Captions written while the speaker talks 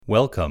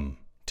Welcome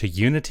to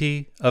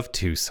Unity of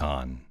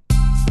Tucson.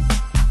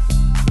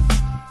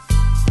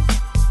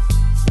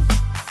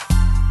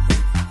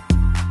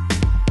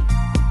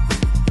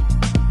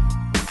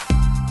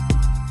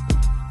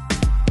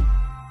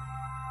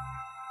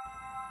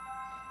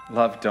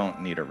 Love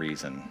don't need a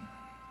reason.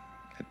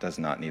 It does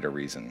not need a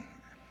reason.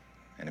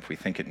 And if we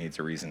think it needs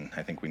a reason,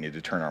 I think we need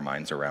to turn our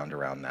minds around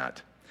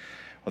that.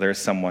 Well, there's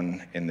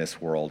someone in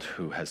this world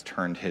who has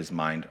turned his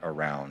mind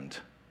around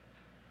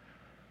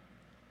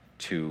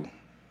to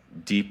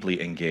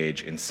deeply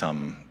engage in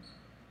some,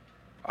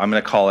 I'm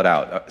going to call it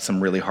out, some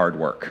really hard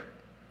work.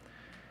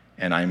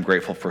 And I'm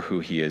grateful for who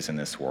he is in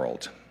this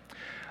world.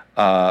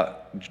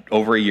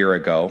 Over a year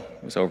ago,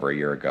 it's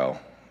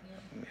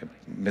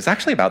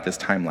actually about this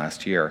time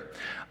last year.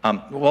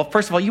 Well,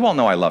 first of all, you all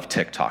know I love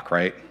TikTok,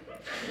 right?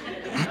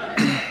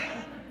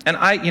 And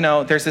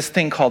there's this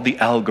thing called the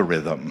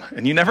algorithm,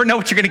 and you never know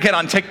what you're going to get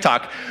on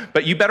TikTok,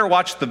 but you better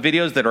watch the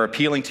videos that are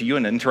appealing to you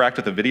and interact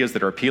with the videos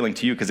that are appealing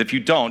to you, because if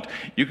you don't,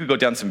 you could go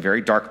down some very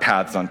dark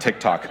paths on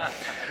TikTok.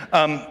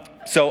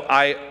 So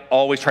I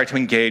always try to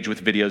engage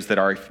with videos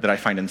that I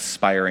find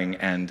inspiring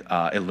and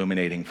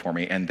illuminating for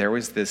me, and there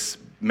was this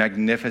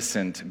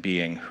magnificent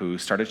being who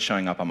started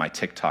showing up on my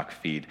TikTok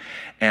feed,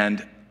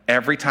 and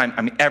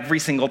every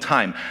single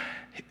time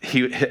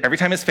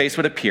his face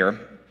would appear,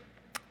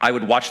 I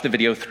would watch the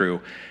video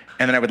through,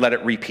 and then I would let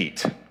it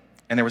repeat.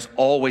 And there was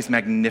always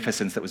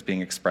magnificence that was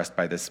being expressed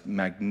by this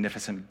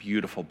magnificent,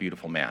 beautiful,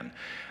 beautiful man.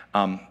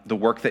 The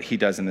work that he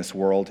does in this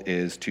world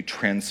is to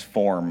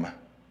transform.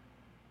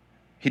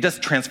 He does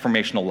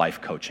transformational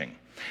life coaching.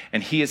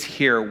 And he is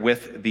here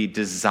with the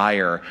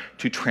desire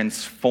to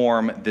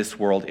transform this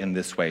world in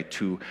this way,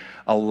 to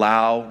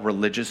allow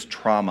religious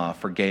trauma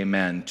for gay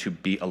men to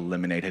be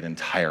eliminated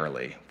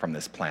entirely from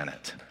this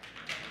planet.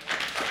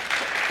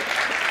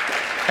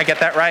 I get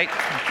that right?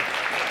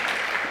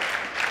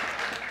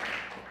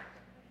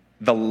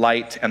 The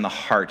light and the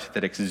heart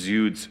that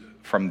exudes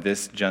from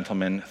this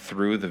gentleman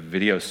through the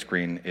video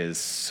screen is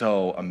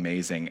so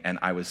amazing, and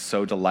I was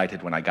so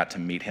delighted when I got to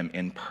meet him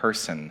in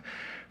person,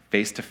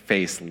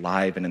 face-to-face,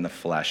 live and in the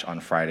flesh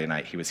on Friday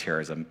night. He was here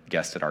as a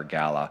guest at our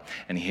gala,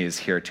 and he is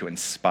here to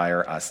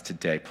inspire us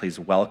today. Please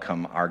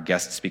welcome our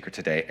guest speaker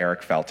today,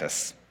 Eric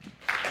Feltus.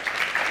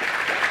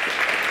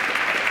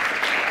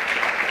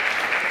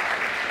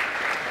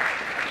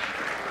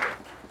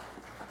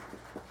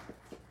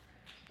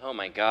 Oh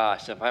my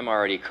gosh, if I'm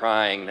already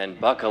crying, then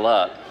buckle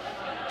up.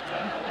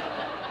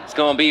 It's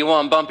gonna be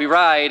one bumpy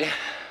ride.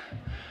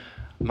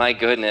 My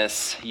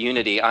goodness,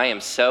 Unity, I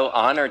am so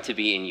honored to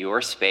be in your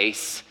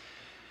space.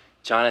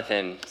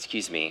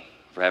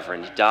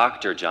 Reverend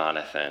Dr.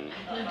 Jonathan.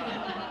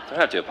 Don't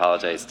have to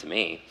apologize to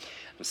me.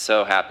 I'm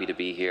so happy to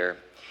be here.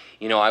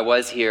 I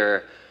was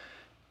here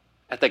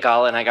at the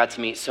gala and I got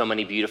to meet so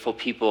many beautiful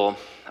people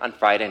on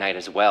Friday night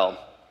as well.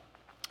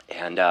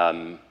 And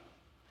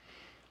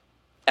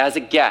as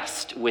a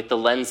guest, with the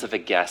lens of a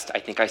guest, I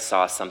think I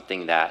saw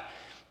something that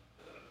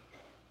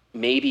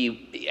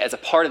maybe as a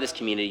part of this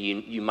community,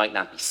 you might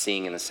not be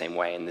seeing in the same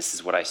way, and this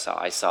is what I saw.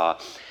 I saw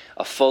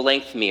a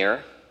full-length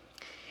mirror,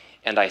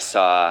 and I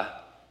saw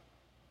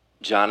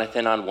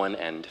Jonathan on one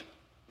end,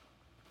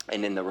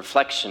 and in the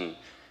reflection,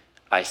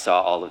 I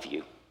saw all of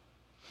you.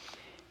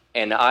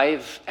 And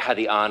I've had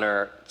the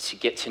honor to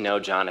get to know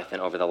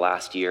Jonathan over the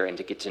last year and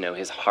to get to know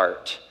his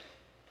heart.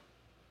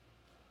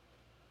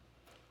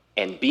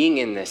 And being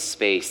in this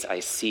space, I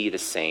see the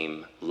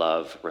same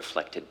love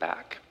reflected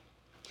back.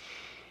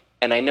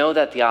 And I know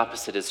that the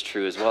opposite is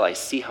true as well. I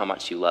see how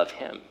much you love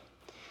him.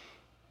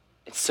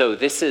 And so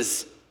this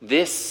is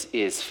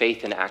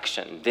faith in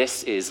action.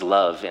 This is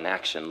love in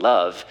action.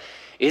 Love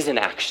is an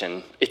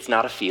action. It's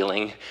not a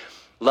feeling.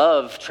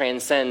 Love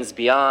transcends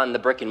beyond the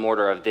brick and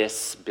mortar of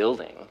this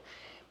building.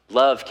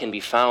 Love can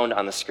be found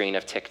on the screen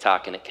of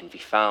TikTok, and it can be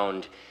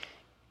found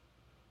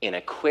in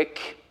a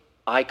quick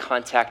eye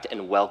contact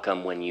and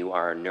welcome when you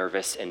are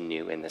nervous and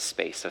new in this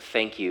space. So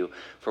thank you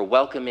for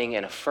welcoming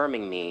and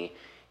affirming me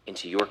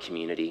into your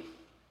community.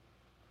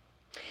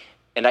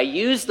 And I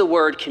use the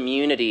word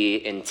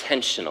community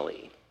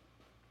intentionally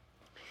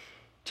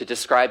to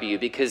describe you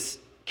because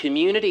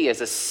community is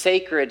a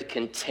sacred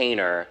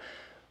container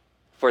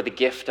for the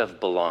gift of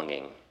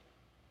belonging.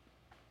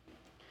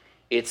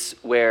 It's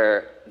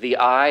where the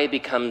I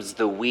becomes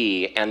the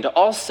we, and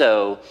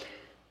also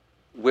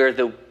where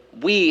the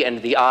we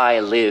and the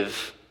I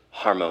live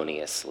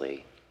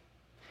harmoniously.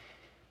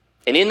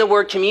 And in the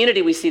word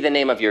community, we see the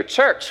name of your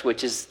church,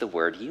 which is the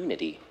word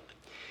unity,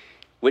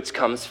 which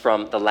comes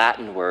from the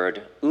Latin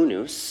word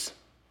unus,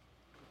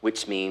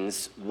 which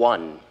means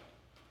one.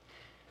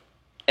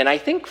 And I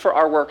think for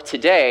our work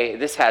today,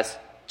 this has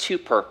two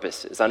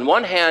purposes. On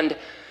one hand,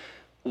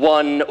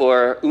 one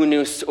or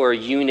unus or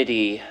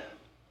unity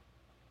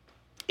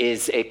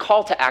is a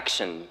call to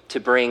action to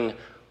bring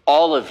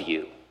all of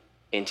you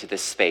into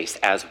this space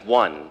as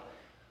one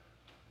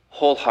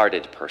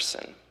wholehearted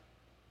person.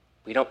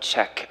 We don't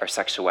check our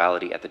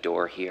sexuality at the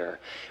door here.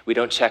 We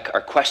don't check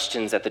our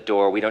questions at the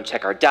door. We don't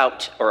check our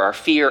doubt or our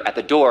fear at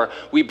the door.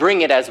 We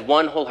bring it as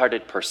one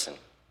wholehearted person.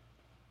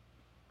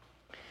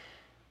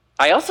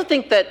 I also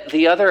think that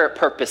the other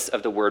purpose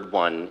of the word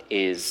one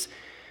is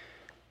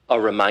a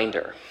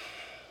reminder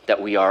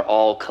that we are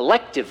all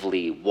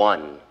collectively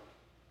one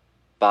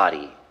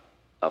body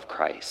of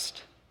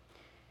Christ.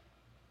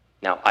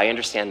 Now, I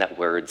understand that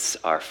words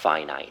are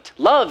finite.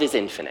 Love is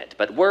infinite,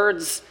 but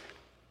words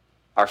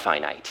are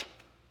finite.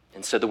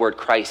 And so the word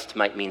Christ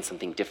might mean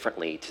something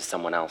differently to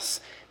someone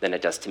else than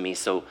it does to me.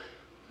 So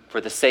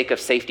for the sake of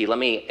safety, let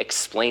me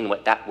explain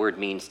what that word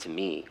means to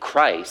me.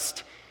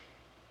 Christ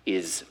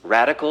is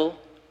radical,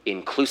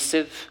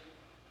 inclusive,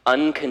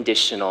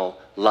 unconditional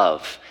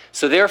love.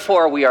 So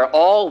therefore, we are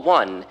all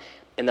one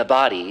in the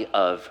body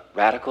of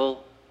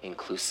radical,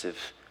 inclusive,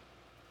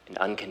 and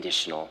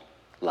unconditional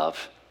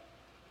love.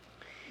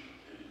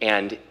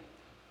 And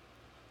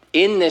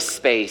in this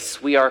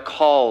space, we are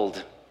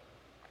called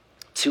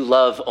to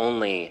love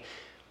only,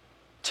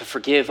 to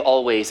forgive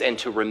always, and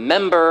to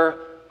remember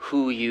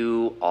who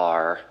you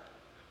are.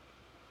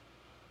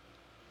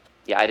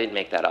 Yeah, I didn't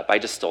make that up. I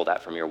just stole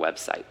that from your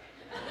website.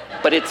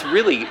 But it's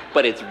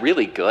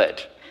really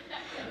good.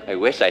 I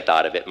wish I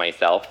thought of it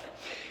myself.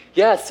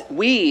 Yes,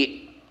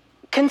 we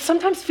can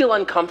sometimes feel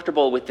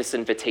uncomfortable with this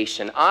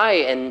invitation.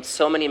 I and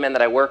so many men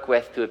that I work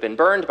with who have been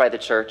burned by the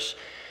church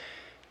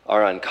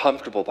are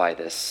uncomfortable by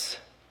this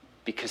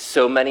because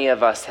so many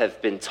of us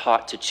have been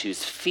taught to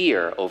choose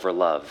fear over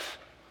love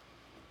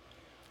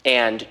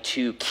and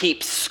to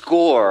keep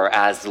score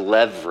as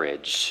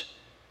leverage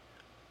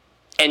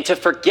and to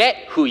forget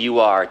who you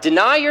are.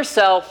 Deny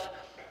yourself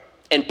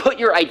and put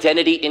your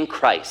identity in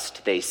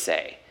Christ, they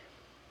say.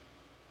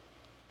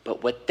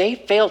 But what they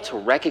fail to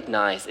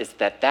recognize is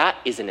that that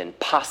is an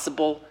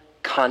impossible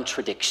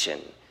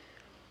contradiction.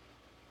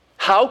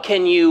 How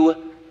can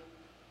you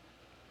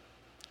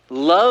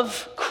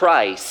love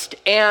Christ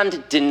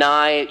and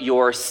deny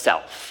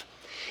yourself?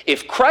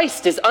 If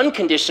Christ is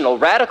unconditional,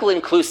 radical,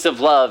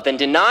 inclusive love, then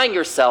denying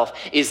yourself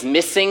is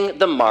missing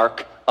the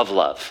mark of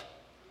love.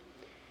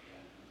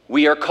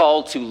 We are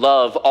called to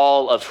love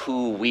all of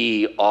who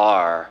we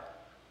are.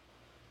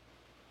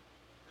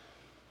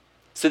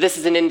 So this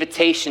is an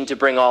invitation to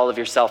bring all of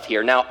yourself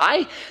here. Now,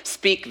 I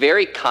speak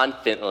very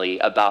confidently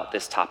about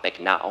this topic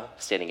now,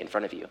 standing in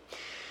front of you.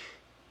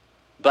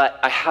 But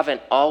I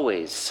haven't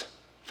always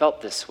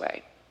felt this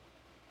way.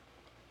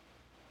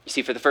 You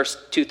see, for the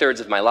first 2/3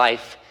 of my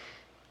life,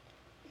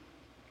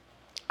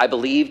 I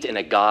believed in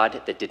a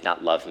God that did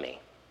not love me.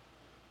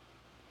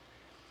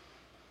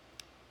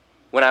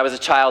 When I was a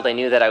child, I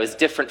knew that I was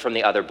different from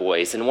the other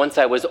boys. And once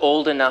I was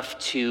old enough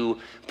to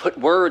put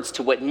words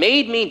to what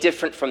made me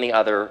different from the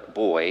other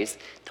boys,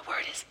 the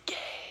word is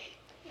gay.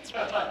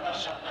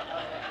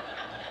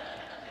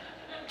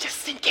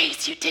 Just in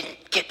case you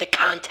didn't get the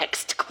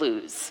context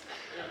clues.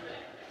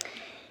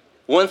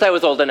 Once I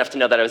was old enough to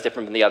know that I was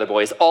different from the other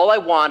boys, all I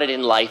wanted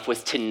in life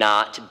was to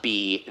not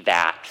be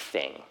that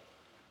thing.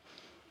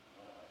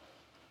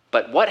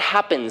 But what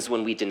happens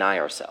when we deny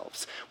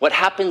ourselves? What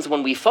happens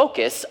when we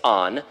focus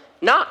on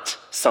not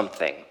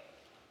something?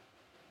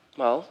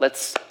 Well,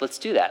 let's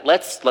do that.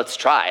 Let's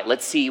try.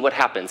 Let's see what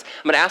happens.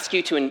 I'm going to ask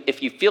you to,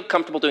 if you feel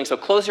comfortable doing so,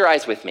 close your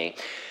eyes with me.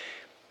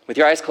 With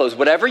your eyes closed,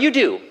 whatever you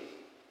do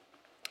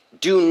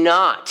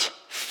not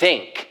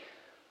think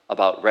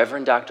about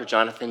Reverend Dr.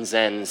 Jonathan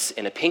Zenz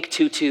in a pink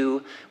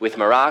tutu with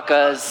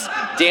maracas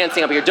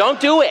dancing up here. Don't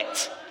do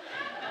it.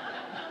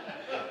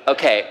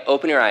 Okay,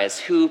 open your eyes.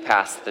 Who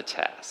passed the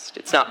test?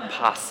 It's not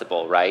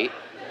possible, right?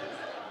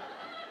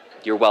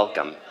 You're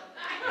welcome.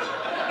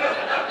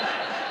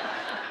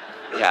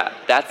 Yeah,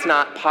 that's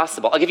not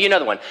possible. I'll give you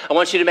another one. I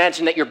want you to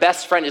imagine that your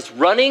best friend is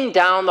running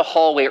down the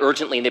hallway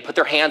urgently and they put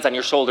their hands on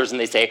your shoulders and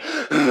they say,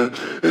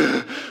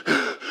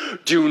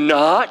 do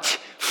not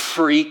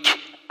freak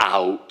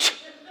out.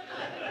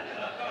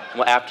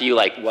 Well, after you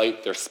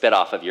wipe their spit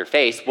off of your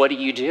face, what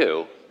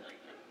do?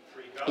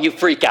 You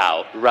freak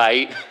out,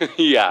 right?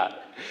 Yeah.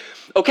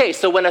 Okay,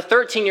 so when a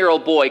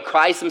 13-year-old boy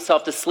cries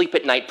himself to sleep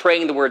at night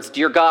praying the words,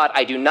 "Dear God,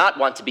 I do not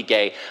want to be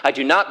gay. I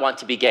do not want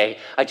to be gay.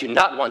 I do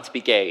not want to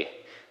be gay,"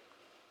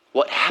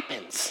 what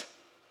happens?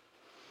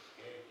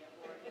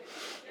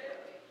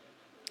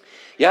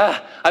 Yeah,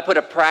 I put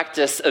a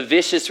practice, a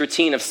vicious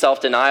routine of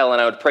self-denial,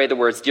 and I would pray the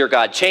words, "Dear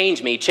God,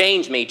 change me,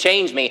 change me,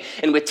 change me."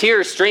 And with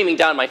tears streaming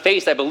down my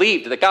face, I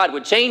believed that God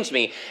would change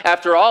me.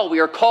 After all,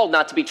 we are called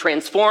not to be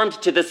transformed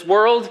to this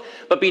world,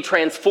 but be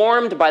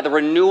transformed by the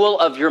renewal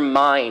of your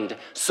mind.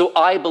 So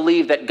I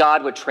believed that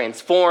God would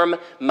transform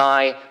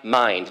my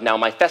mind. Now,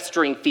 my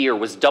festering fear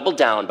was doubled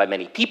down by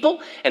many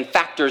people and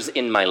factors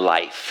in my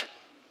life.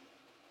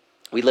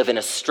 We live in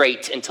a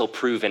straight until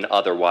proven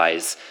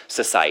otherwise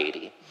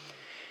society.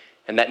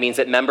 And that means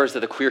that members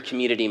of the queer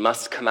community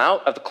must come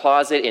out of the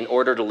closet in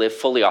order to live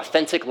fully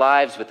authentic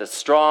lives with a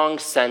strong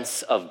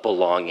sense of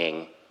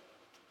belonging.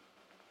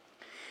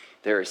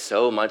 There is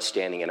so much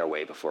standing in our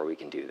way before we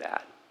can do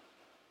that.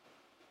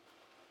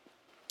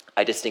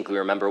 I distinctly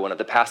remember one of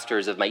the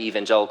pastors of my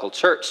evangelical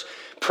church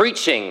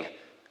preaching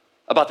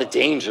about the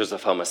dangers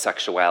of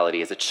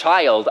homosexuality. As a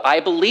child, I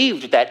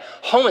believed that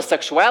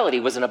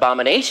homosexuality was an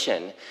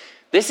abomination.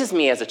 This is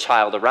me as a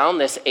child around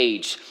this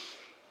age.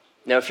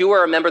 Now, if you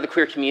are a member of the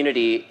queer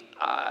community,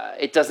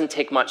 it doesn't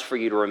take much for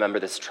you to remember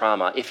this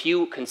trauma. If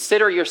you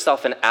consider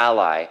yourself an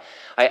ally,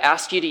 I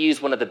ask you to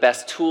use one of the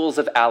best tools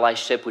of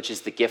allyship, which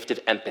is the gift of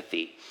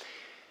empathy.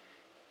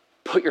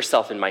 Put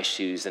yourself in my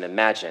shoes and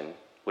imagine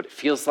what it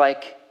feels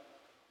like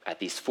at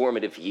these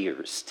formative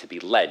years to be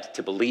led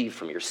to believe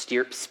from your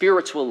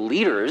spiritual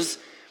leaders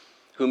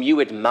whom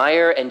you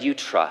admire and you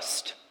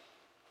trust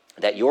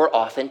that your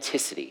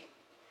authenticity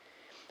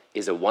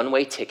is a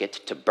one-way ticket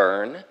to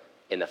burn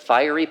in the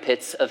fiery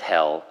pits of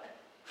hell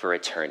for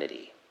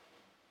eternity.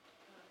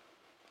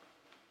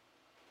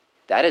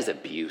 That is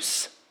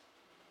abuse.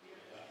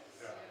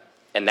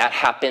 And that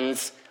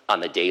happens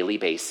on a daily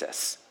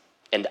basis.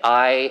 And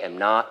I am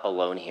not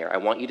alone here. I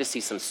want you to see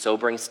some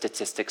sobering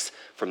statistics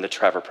from the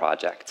Trevor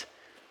Project.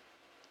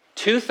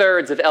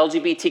 2/3 of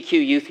LGBTQ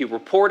youth who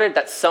reported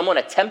that someone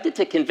attempted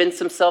to convince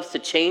themselves to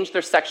change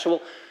their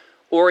sexual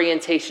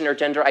orientation or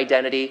gender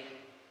identity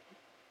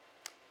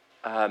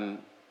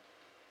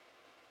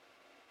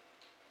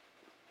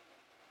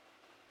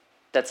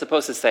that's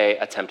supposed to say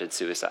attempted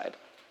suicide.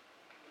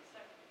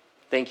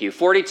 Thank you.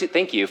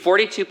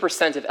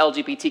 42% of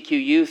LGBTQ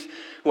youth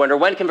who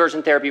underwent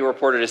conversion therapy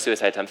reported a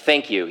suicide attempt.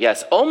 Thank you.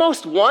 Yes,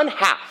 almost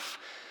 1/2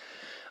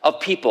 of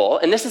people,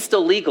 and this is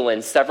still legal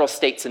in several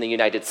states in the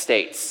United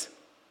States.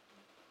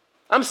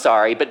 I'm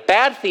sorry, but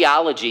bad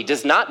theology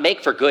does not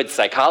make for good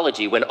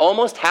psychology when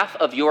almost half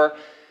of your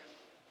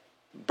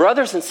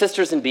brothers and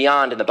sisters and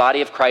beyond in the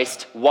body of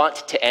Christ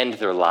want to end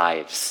their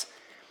lives.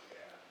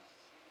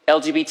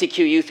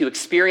 LGBTQ youth who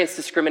experienced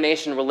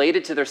discrimination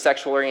related to their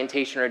sexual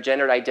orientation or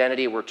gender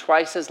identity were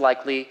twice as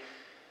likely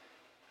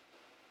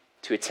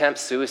to attempt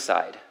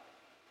suicide.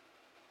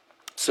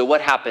 So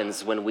what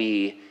happens when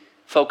we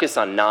focus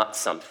on not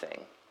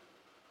something?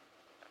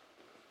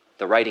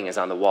 The writing is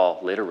on the wall,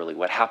 literally.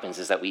 What happens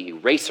is that we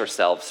erase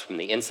ourselves from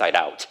the inside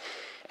out,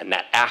 and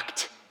that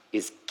act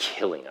is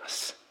killing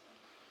us.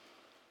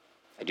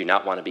 I do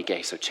not want to be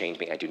gay, so change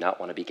me. I do not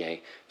want to be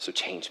gay, so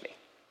change me.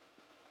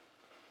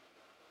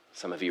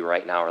 Some of you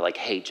right now are like,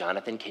 hey,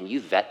 Jonathan, can you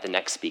vet the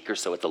next speaker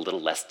so it's a little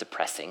less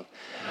depressing?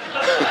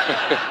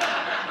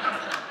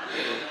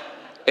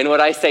 And what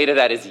I say to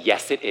that is,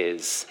 yes, it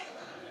is.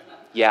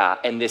 Yeah,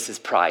 and this is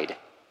pride.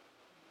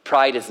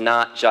 Pride is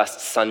not just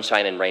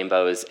sunshine and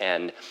rainbows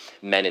and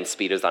men in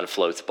Speedos on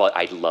floats, but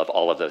I love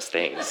all of those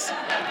things.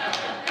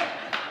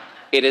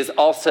 It is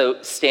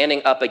also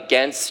standing up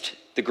against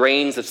the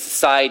grains of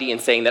society and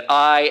saying that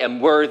I am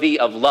worthy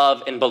of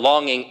love and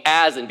belonging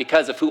as and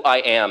because of who I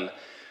am.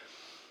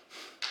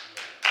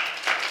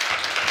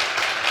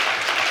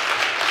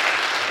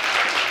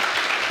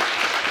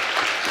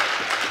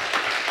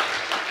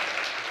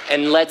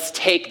 And let's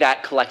take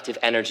that collective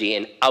energy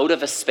and out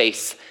of a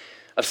space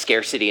of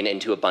scarcity and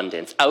into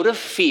abundance, out of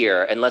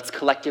fear, and let's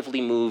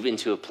collectively move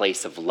into a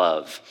place of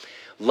love.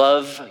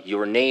 Love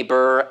your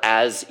neighbor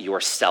as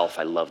yourself.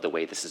 I love the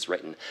way this is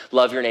written.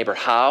 Love your neighbor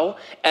how?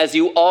 As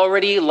you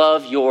already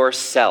love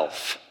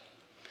yourself.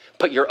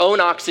 Put your own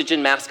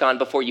oxygen mask on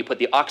before you put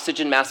the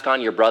oxygen mask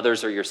on your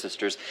brothers or your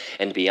sisters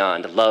and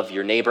beyond. Love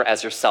your neighbor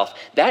as yourself.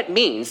 That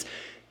means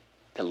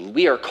that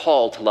we are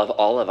called to love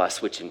all of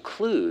us, which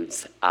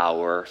includes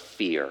our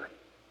fear.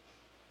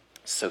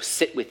 So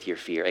sit with your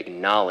fear,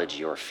 acknowledge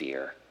your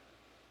fear.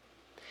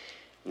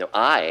 Now,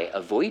 I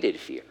avoided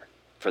fear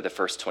for the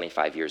first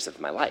 25 years of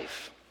my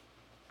life.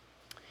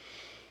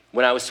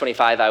 When I was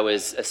 25, I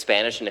was a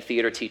Spanish and a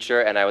theater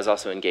teacher, and I was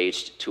also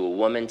engaged to a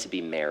woman to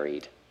be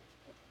married.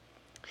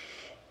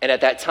 And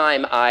at that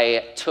time,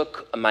 I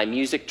took my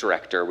music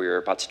director, we were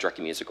about to direct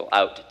a musical,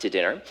 out to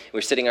dinner. We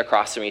were sitting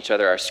across from each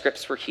other, our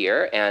scripts were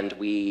here, and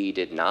we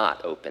did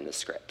not open the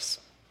scripts.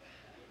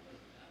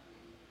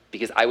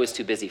 Because I was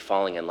too busy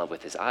falling in love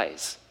with his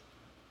eyes,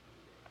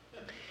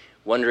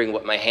 wondering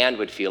what my hand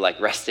would feel like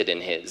rested in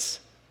his.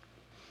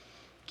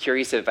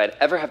 Curious if I'd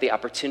ever have the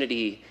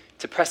opportunity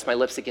to press my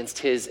lips against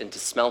his and to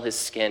smell his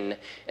skin.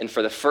 And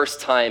for the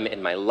first time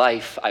in my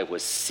life, I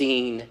was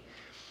seen.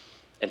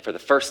 And for the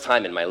first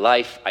time in my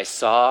life, I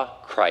saw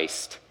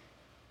Christ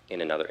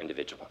in another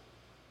individual.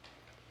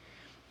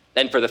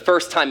 And for the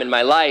first time in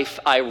my life,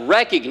 I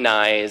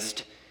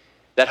recognized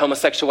that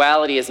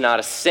homosexuality is not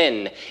a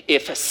sin.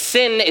 If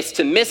sin is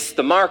to miss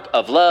the mark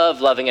of love,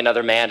 loving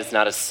another man is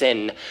not a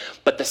sin.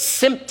 But the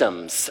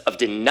symptoms of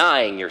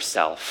denying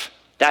yourself,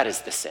 that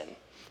is the sin.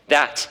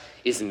 That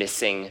is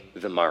missing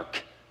the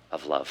mark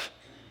of love.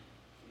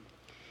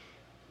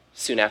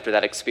 Soon after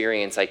that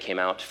experience, I came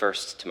out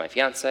first to my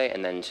fiance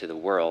and then to the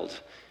world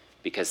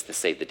because the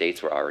save the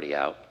dates were already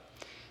out.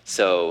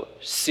 So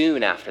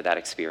soon after that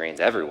experience,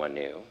 everyone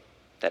knew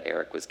that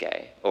Eric was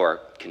gay,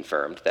 or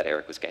confirmed that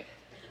Eric was gay.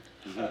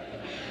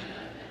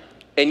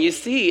 And you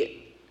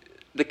see,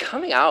 the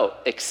coming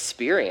out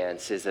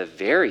experience is a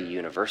very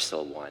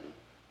universal one.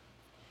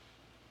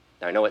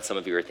 Now, I know what some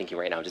of you are thinking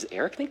right now. Does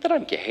Eric think that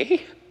I'm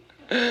gay?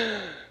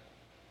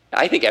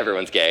 I think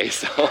everyone's gay,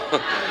 so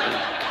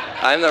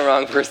I'm the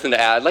wrong person to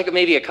ask. Like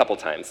maybe a couple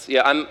times.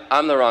 Yeah,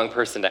 I'm the wrong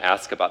person to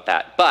ask about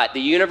that. But the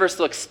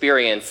universal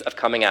experience of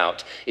coming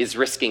out is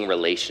risking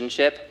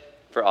relationship,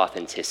 for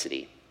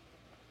authenticity.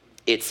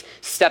 It's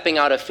stepping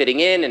out of fitting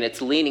in, and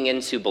it's leaning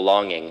into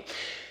belonging.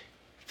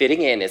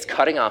 Fitting in is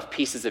cutting off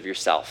pieces of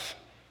yourself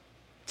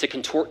to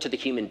contort to the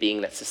human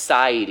being that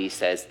society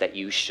says that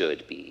you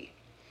should be.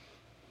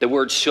 The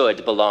word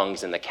should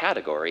belongs in the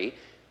category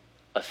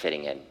of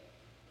fitting in.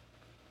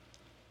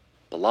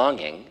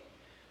 Belonging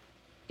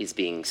is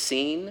being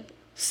seen,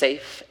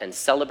 safe, and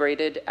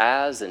celebrated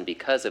as and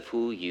because of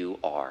who you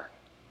are.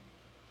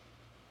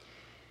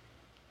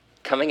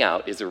 Coming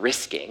out is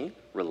risking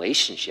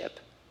relationship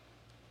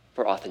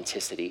for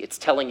authenticity. It's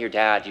telling your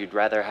dad you'd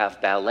rather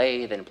have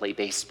ballet than play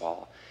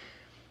baseball.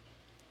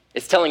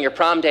 It's telling your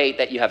prom date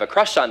that you have a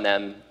crush on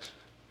them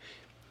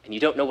and you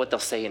don't know what they'll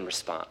say in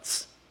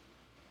response.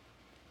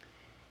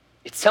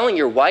 It's telling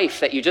your wife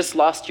that you just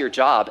lost your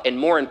job, and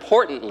more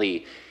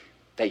importantly,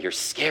 that you're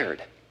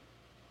scared.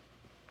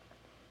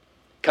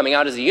 Coming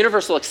out is a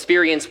universal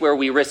experience where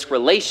we risk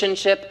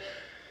relationship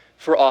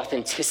for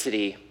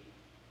authenticity.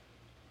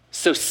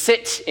 So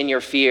sit in your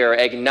fear,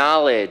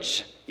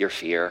 acknowledge your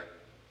fear.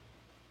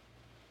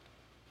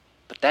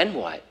 But then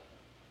what?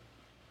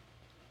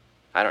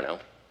 I don't know.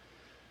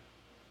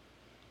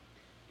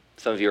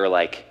 Some of you are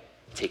like,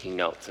 taking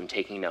notes, I'm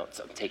taking notes.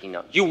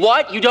 You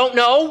what? You don't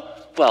know?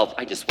 Well,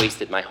 I just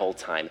wasted my whole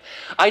time.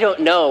 I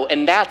don't know,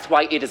 and that's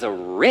why it is a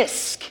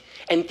risk.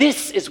 And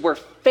this is where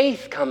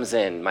faith comes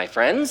in, my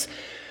friends.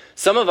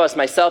 Some of us,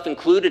 myself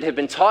included, have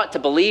been taught to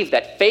believe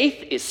that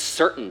faith is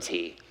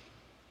certainty.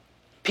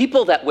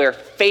 People that wear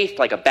faith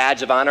like a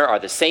badge of honor are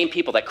the same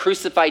people that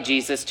crucified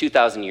Jesus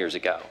 2,000 years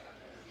ago.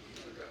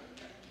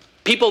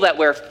 People that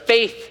wear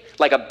faith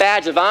like a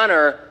badge of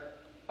honor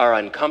are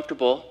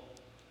uncomfortable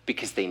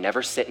because they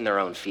never sit in their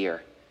own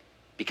fear,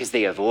 because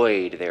they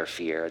avoid their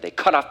fear. They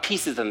cut off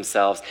pieces of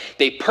themselves.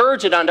 They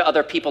purge it onto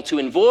other people to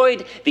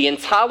avoid the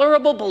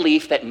intolerable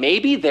belief that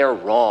maybe they're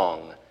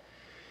wrong.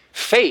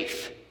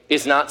 Faith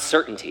is not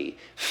certainty.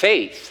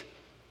 Faith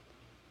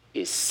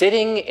is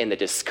sitting in the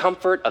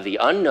discomfort of the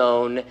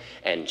unknown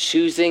and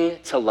choosing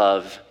to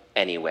love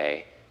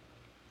anyway.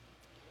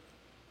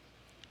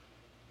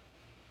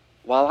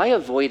 While I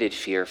avoided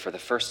fear for the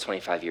first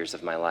 25 years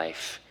of my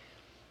life,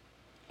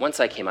 once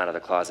I came out of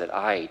the closet,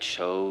 I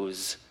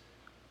chose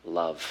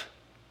love.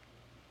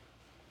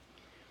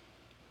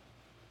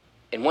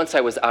 And once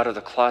I was out of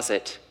the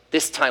closet,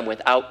 this time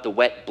without the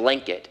wet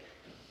blanket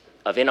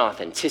of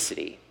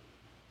inauthenticity,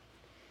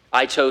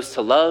 I chose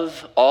to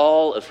love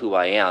all of who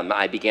I am.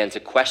 I began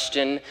to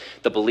question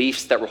the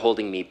beliefs that were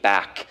holding me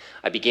back.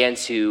 I began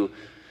to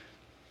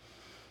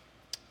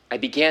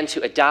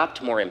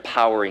adopt more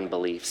empowering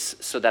beliefs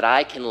so that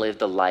I can live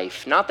the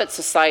life, not that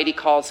society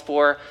calls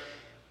for,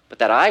 but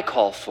that I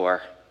call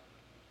for.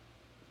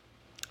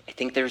 I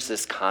think there's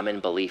this common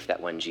belief that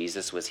when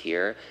Jesus was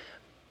here,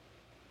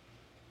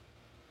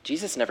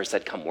 Jesus never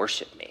said, "Come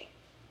worship me."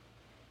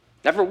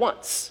 Never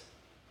once.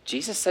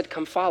 Jesus said,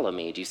 "Come follow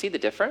me." Do you see the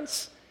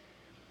difference?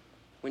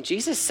 When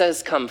Jesus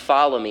says, "Come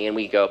follow me," and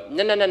we go,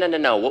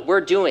 no, what we're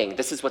doing,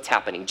 this is what's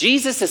happening.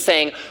 Jesus is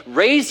saying,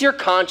 raise your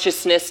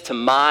consciousness to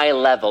my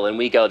level. And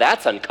we go,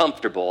 that's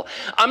uncomfortable.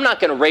 I'm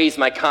not going to raise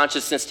my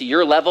consciousness to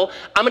your level.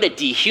 I'm going to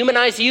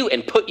dehumanize you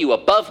and put you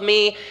above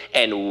me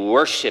and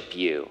worship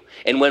you.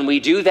 And when we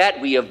do that,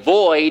 we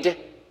avoid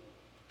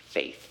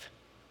faith,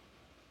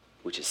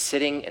 which is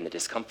sitting in the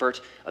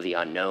discomfort of the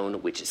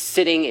unknown, which is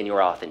sitting in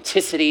your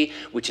authenticity,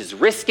 which is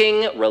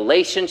risking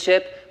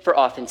relationship for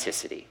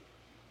authenticity.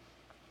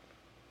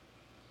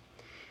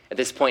 At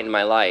this point in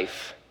my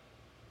life,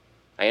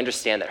 I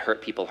understand that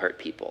hurt people hurt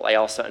people. I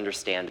also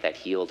understand that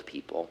healed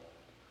people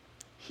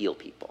heal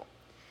people.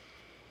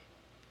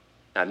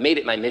 I've made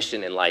it my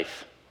mission in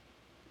life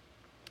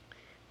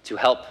to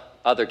help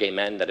other gay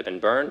men that have been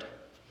burned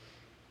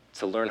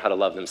to learn how to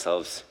love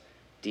themselves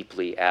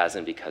deeply as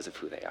and because of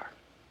who they are.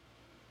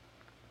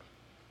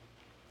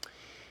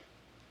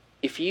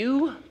 If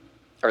you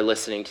are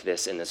listening to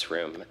this in this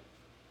room,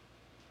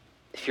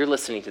 if you're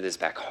listening to this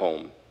back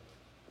home,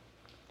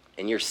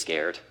 and you're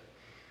scared,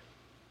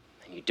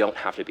 and you don't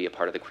have to be a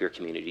part of the queer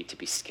community to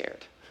be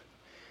scared.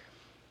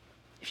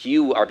 If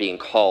you are being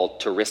called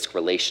to risk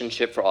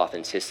relationship for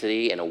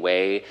authenticity in a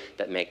way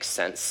that makes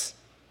sense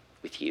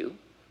with you,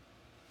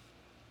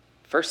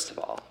 first of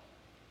all,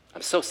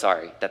 I'm so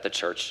sorry that the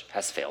church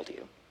has failed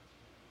you.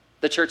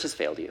 The church has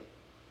failed you.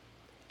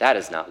 That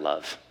is not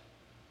love.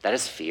 That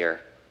is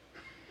fear.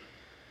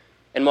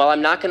 And while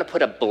I'm not going to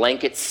put a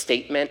blanket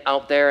statement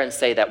out there and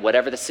say that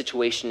whatever the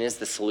situation is,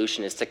 the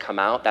solution is to come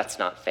out, that's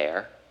not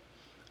fair.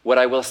 What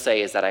I will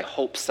say is that I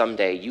hope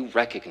someday you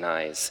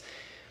recognize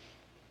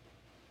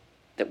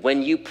that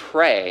when you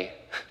pray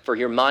for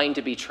your mind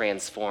to be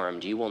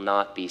transformed, you will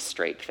not be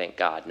straight, thank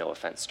God. No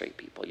offense, straight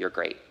people. You're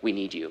great. We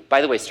need you. By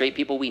the way, straight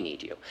people, we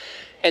need you.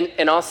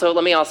 And also,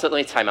 let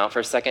me time out for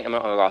a second. I'm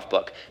going to go off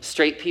book.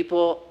 Straight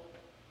people,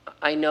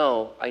 I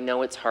know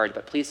it's hard,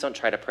 but please don't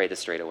try to pray this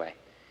straight away.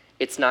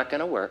 It's not going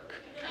to work.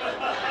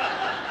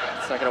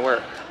 It's not going to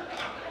work.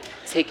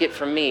 Take it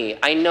from me.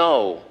 I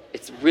know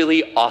it's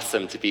really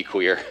awesome to be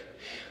queer.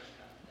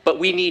 But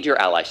we need your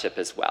allyship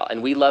as well.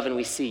 And we love and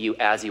we see you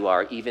as you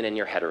are, even in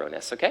your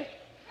hetero-ness, okay?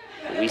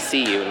 We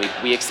see you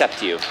and we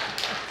accept you.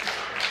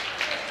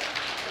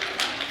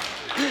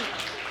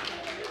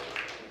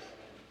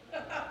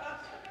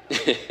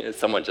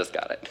 Someone just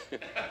got it.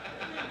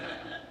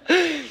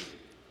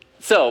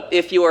 So,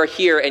 if you are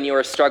here and you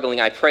are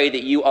struggling, I pray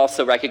that you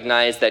also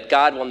recognize that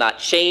God will not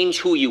change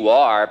who you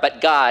are,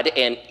 but God,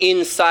 and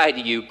inside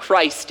you,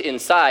 Christ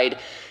inside,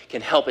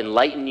 can help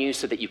enlighten you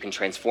so that you can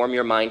transform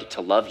your mind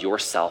to love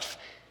yourself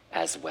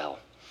as well.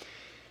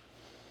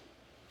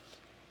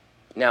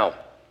 Now,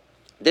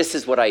 this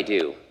is what I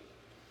do.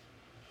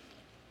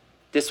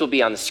 This will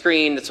be on the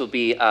screen, this will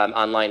be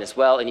online as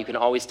well, and you can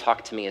always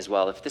talk to me as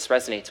well. If this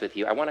resonates with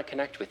you, I want to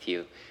connect with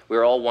you.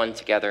 We're all one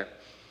together.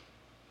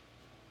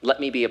 Let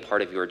me be a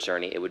part of your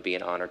journey. It would be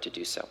an honor to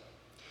do so.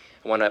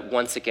 I want to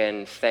once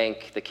again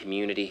thank the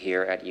community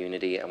here at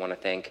Unity. I want to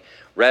thank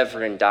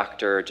Reverend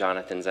Dr.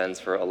 Jonathan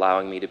Zenz for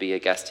allowing me to be a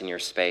guest in your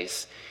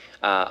space.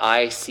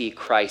 I see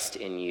Christ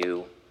in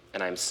you,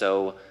 and I'm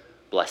so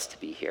blessed to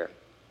be here.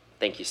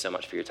 Thank you so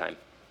much for your time.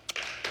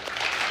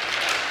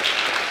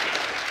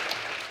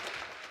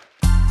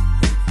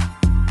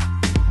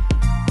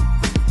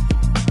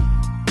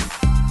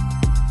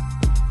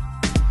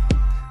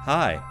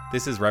 Hi,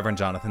 this is Reverend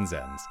Jonathan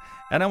Zenz,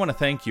 and I want to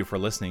thank you for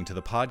listening to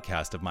the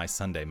podcast of my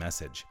Sunday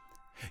message.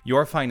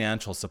 Your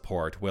financial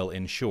support will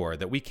ensure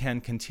that we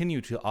can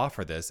continue to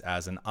offer this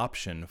as an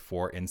option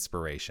for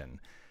inspiration.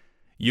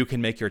 You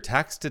can make your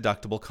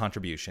tax-deductible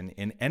contribution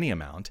in any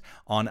amount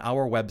on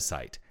our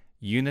website,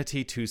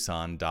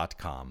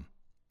 unitytucson.com.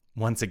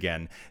 Once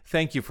again,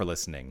 thank you for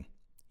listening.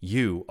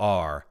 You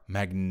are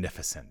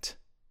magnificent.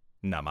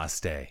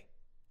 Namaste.